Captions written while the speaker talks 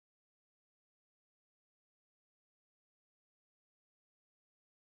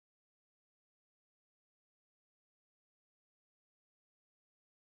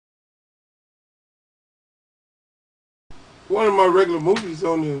one of my regular movies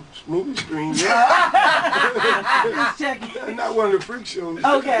on the movie screen. Yeah. Just checking. Not one of the freak shows.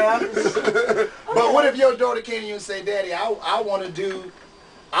 Okay. But what if your daughter came to you and say, "Daddy, I want to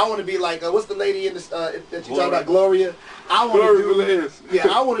be like what's the lady in this that you talking about, Gloria? I want to do. Velez. Yeah,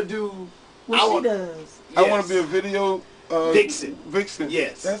 I want to do. What she does. I want to be a video vixen. Vixen.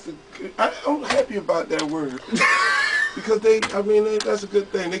 Yes. I'm happy about that word. Because that's a good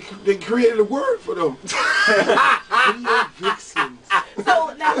thing. They created a word for them. Video vixens.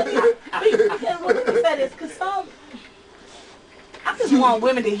 So now let me say this, because I just want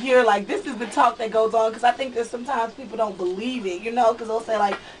women to hear, like, this is the talk that goes on, because I think that sometimes people don't believe it, you know, because they'll say,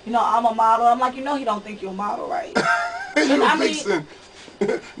 like, you know, I'm a model. I'm like, you know, he don't think you're a model, right? You're a vixen.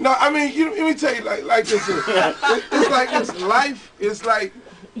 No, I mean, let me tell you, like this. It's like it's life. It's like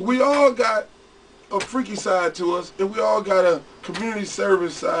we all got a freaky side to us, and we all got a community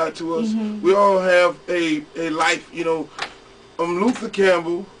service side to us. We all have a life, you know. I'm Luther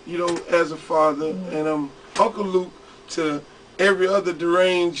Campbell, you know, as a father, and I'm Uncle Luke to every other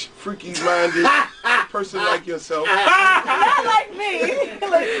deranged, freaky-minded person like yourself. Not like me.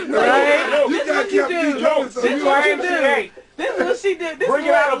 Right? You got to This is what she did. This bring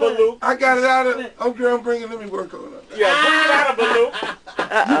it out of Baloo. I got it out of. Let me work on it. Yeah, bring it out of Baloo.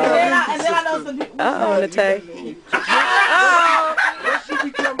 And then I know some people.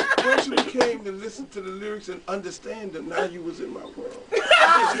 Once you became to listen to the lyrics and understand them, now you was in my world. So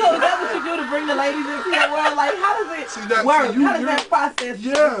is that what you do to bring the ladies into your world? Like, how does it work? How does that process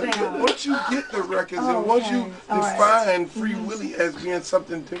Yeah, once you get the records and once you define Free Willy as being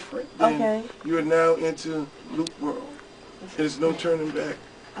something different, then you are now into Luke world. There's no turning back.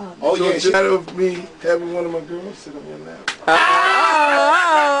 Oh so yeah, it's a matter of me having one of my girls sit on your lap.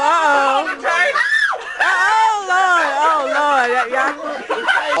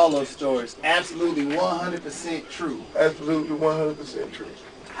 All those stories, absolutely 100% true. Absolutely 100% true.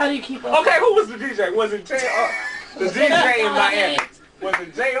 How do you keep up? Okay, who was the DJ? Was it J.R.? The DJ in Miami. Was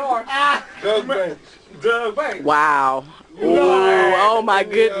it J.R.? Doug Banks. Doug Banks. Wow. Oh my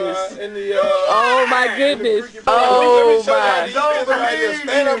goodness. Oh my goodness. Oh my.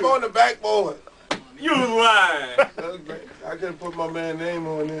 Stand up on the backboard. You was lying. I could have put my man's name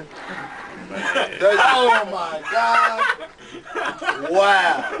on there. Oh my God.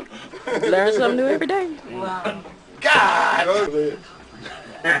 Wow. Learn something new every day. Wow. God.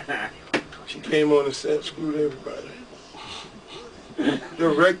 She came on the set, screwed everybody.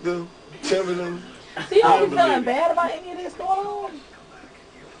 Director, Timberland. So you don't be feeling bad about any of this going on?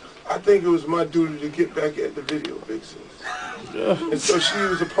 I think it was my duty to get back at the video vixens. And so she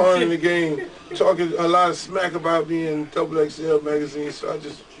was a pawn in the game, talking a lot of smack about being XXL magazine, so I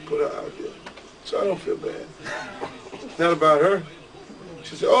just put her out there. So I don't feel bad. It's not about her.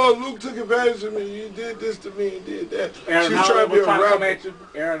 She said, "Oh, Luke took advantage of me. You did this to me, you did that." Aaron Hall trying to be a rapper. come at you?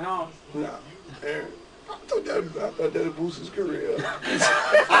 Aaron Hall? No, Aaron. I thought that'd boost his career.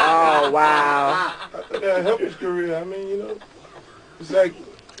 Oh, wow. I thought that'd help his career. I mean, you know, it's like,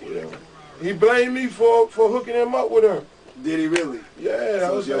 you know, he blamed me for hooking him up with her. Did he really? Yeah, so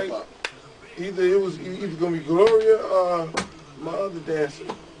I was like, either gonna be Gloria or my other dancer.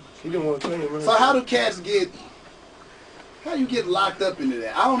 He didn't want to claim her. So how do cats get? How you get locked up into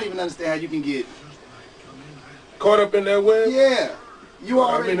that? I don't even understand how you can get caught up in that web. Yeah, you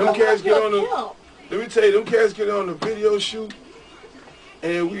already. I mean, them cats get on the. Let me tell you, them cats get on the video shoot,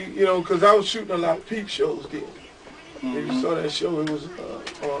 and we, you know, because I was shooting a lot of peep shows then. If you saw that show, it was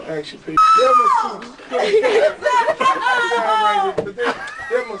on Action Page. They're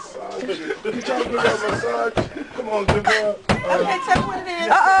massage. You trying to do that massage? Come on, good boy. Okay, tell me what it is.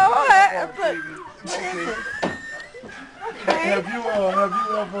 Okay. Have you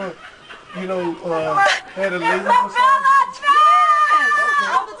ever, you know, had a lady massage?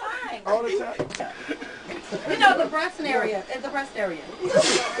 All the time. You know the breast area. It's the breast area.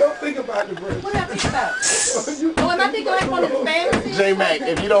 Don't think about the breast. What am I thinking about? Oh, am I thinking like one of the fantasies? J-Mac,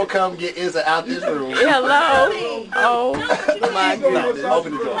 if you don't come get Izza out this room. Hello. Oh my goodness.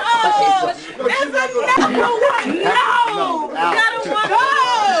 Open the door. Oh, that's another one. No. Out.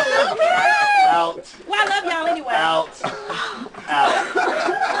 Out. Well, I love y'all anyway. Out.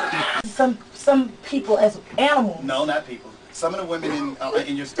 Some people as animals. No, not people. Some of the women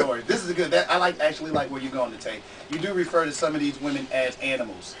in your story. This is a good. I actually like where you're going to take. You do refer to some of these women as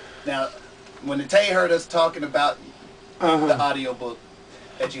animals. Now, when the Tay heard us talking about the audio book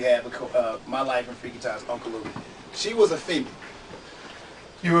that you have, My Life in Freaky Times, Uncle Luke, she was offended.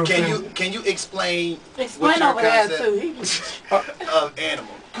 Can you explain what's your concept of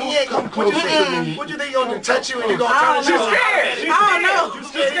animal? He ain't gonna. Come closer to me. What you think he gonna do? Touch you and you gonna I turn don't know. it? I don't know. She's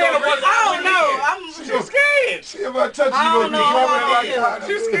scared of what's I don't know. She's scared. See, if I touch you, I you don't gonna be know. grabbing I'm like over that.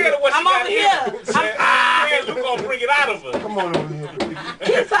 She's scared of what I'm she got over in. here. She's scared Luke gonna bring it out of her. Come on over here, baby.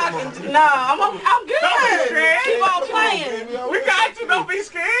 Keep talking. No, I'm good. Keep on playing. We got you. Don't be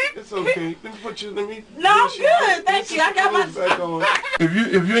scared. It's okay. Let me put you. Let me. No, I'm good. Thank you. I got my. back on.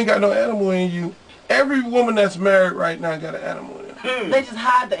 If you ain't got no animal in you, every woman that's married right now got an animal in her. They just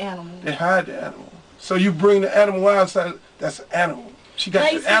hide the animal. They hide the animal. So you bring the animal outside. That's an animal. She got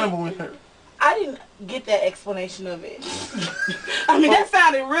Lacey, the animal in her. I didn't get that explanation of it. I mean, that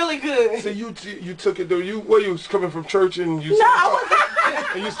sounded really good. So you took it though. You was coming from church and you. No,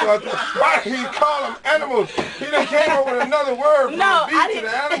 I And you started. Why he call them animals? He done came up with another word from No, the I beat to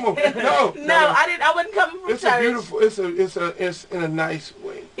didn't. the animal. No, I didn't. I wasn't coming from It's church. a beautiful. It's in a nice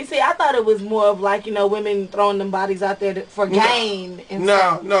way. You see, I thought it was more of like, you know, women throwing them bodies out there for gain. And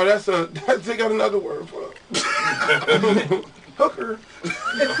stuff. No, they got another word for it. Hooker.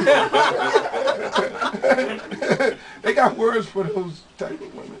 They got words for those type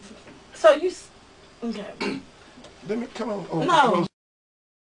of women. So you, okay. Let me come on. Oh, No. close.